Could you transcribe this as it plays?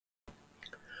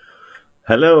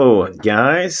Hello,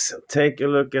 guys. Take a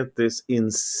look at this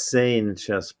insane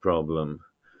chess problem.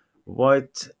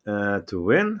 White to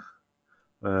win,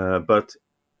 but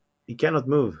he cannot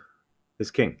move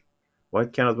his king.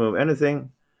 White cannot move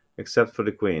anything except for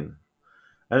the queen.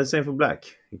 And the same for black.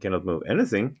 He cannot move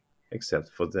anything except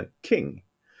for the king.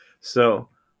 So,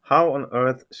 how on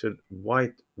earth should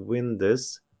white win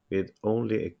this with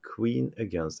only a queen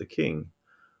against a king?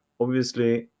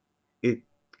 Obviously, it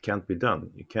can't be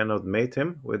done. You cannot mate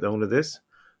him with only this,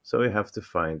 so you have to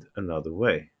find another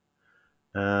way.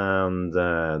 And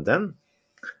then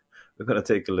we're gonna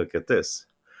take a look at this.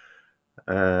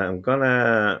 I'm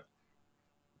gonna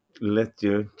let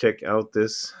you check out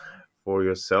this for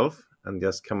yourself and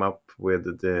just come up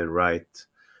with the right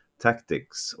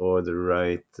tactics or the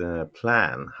right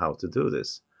plan how to do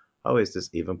this. How is this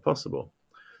even possible?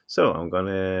 So I'm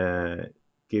gonna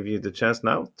give you the chance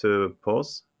now to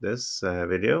pause this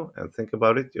video and think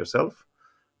about it yourself,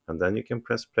 and then you can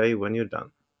press play when you're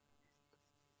done.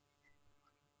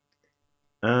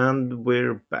 And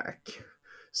we're back.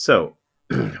 So,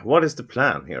 what is the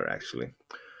plan here actually?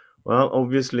 Well,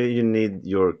 obviously you need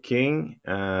your king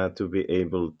to be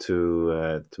able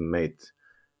to mate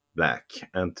black,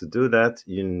 and to do that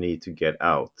you need to get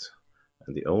out.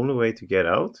 And the only way to get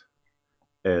out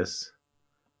is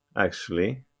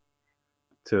actually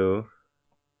to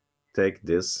take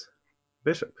this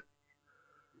bishop,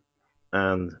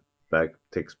 and back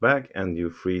takes back, and you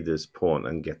free this pawn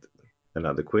and get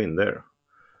another queen there.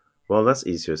 Well, that's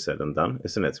easier said than done,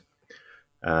 isn't it?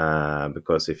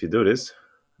 Because if you do this,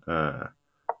 uh,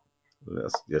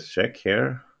 let's just check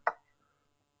here.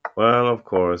 Well, of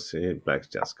course, black's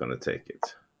just gonna take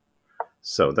it.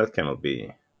 So that cannot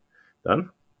be done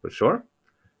for sure.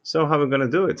 So how are we gonna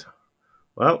do it?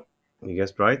 Well, you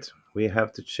guessed right. We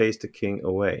have to chase the king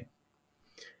away.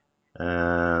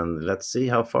 And let's see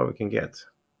how far we can get.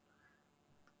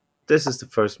 This is the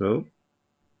first move,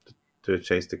 to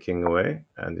chase the king away,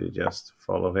 and you just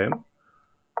follow him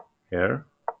here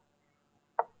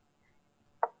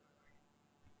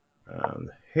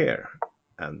and here.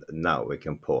 And now we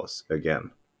can pause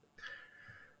again.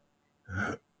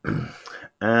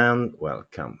 And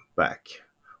welcome back.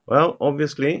 Well,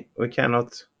 obviously we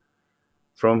cannot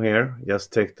from here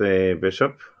just take the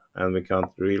bishop, and we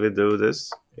can't really do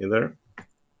this either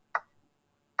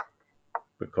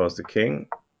because the king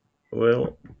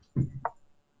will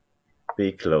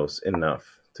be close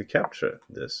enough to capture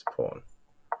this pawn,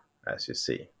 as you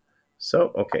see.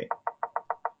 So, okay,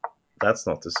 that's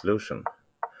not the solution.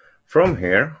 From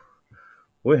here,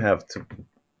 we have to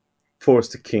force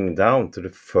the king down to the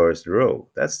first row.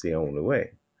 That's the only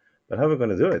way. But how are we going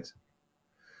to do it?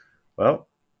 Well,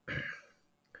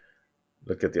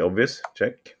 look at the obvious,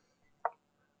 check.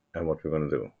 And what we're going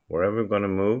to do, wherever we're going to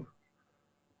move,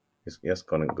 is just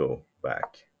going to go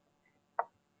back.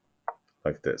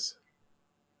 Like this.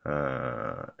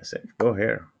 I said, go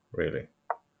here, really.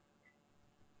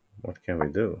 What can we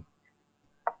do?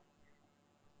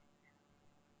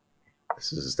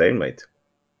 This is a stalemate.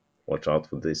 Watch out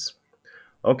for this.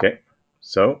 Okay,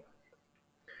 so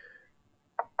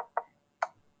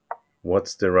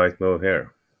what's the right move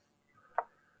here?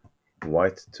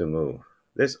 White to move.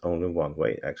 There's only one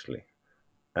way actually,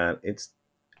 and it's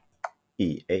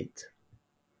e8.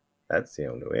 That's the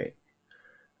only way.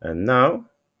 And now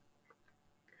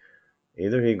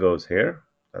either he goes here,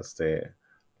 that's the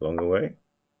longer way,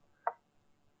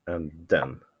 and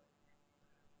then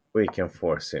we can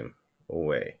force him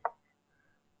away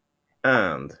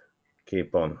and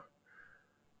keep on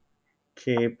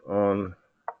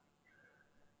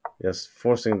just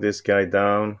forcing this guy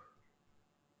down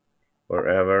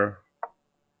wherever.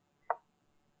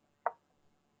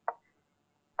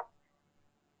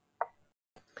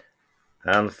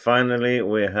 And finally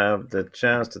we have the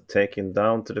chance to take him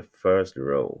down to the first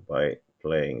row by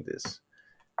playing this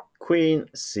queen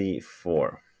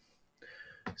c4.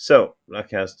 So black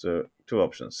has two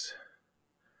options,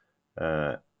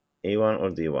 e1 or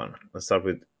d1. Let's start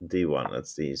with d1,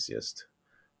 that's the easiest.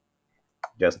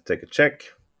 Just take a check,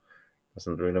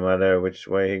 doesn't really matter which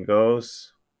way he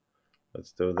goes.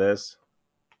 Let's do this,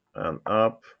 and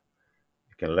up.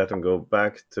 You can let him go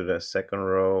back to the second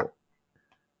row.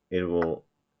 He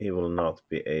will not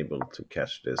be able to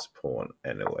catch this pawn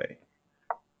anyway,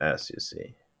 as you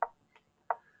see.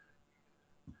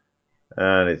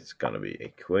 And it's gonna be a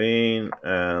queen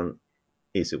and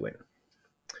easy win.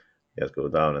 Just go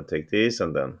down and take this,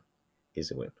 and then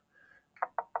easy win.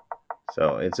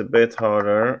 So it's a bit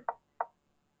harder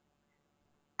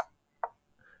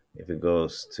if it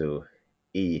goes to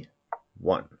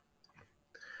e1.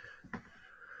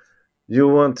 You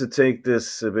want to take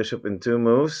this bishop in 2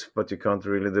 moves, but you can't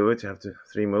really do it. You have to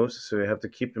 3 moves, so you have to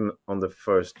keep him on the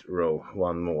first row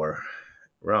 1 more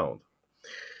round.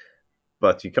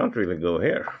 But you can't really go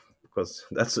here because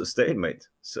that's a stalemate.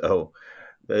 So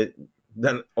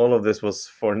then all of this was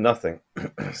for nothing.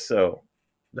 So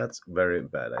that's a very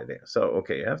bad idea. So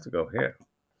okay, you have to go here.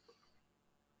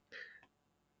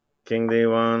 King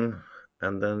d1,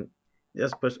 and then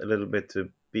just push a little bit to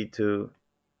b2.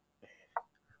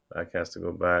 Black has to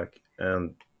go back,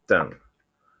 and done.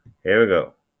 Here we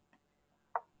go.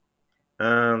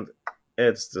 And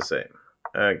it's the same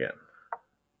again.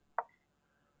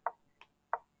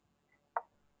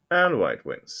 And white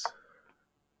wins.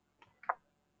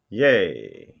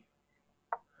 Yay!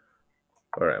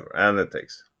 Whatever. And it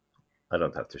takes. I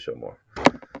don't have to show more.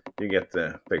 You get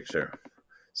the picture.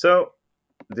 So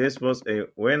this was a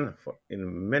win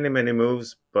in many, many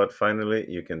moves, but finally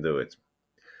you can do it.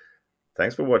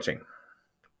 Thanks for watching.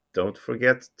 Don't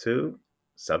forget to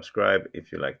subscribe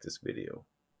if you like this video.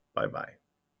 Bye bye.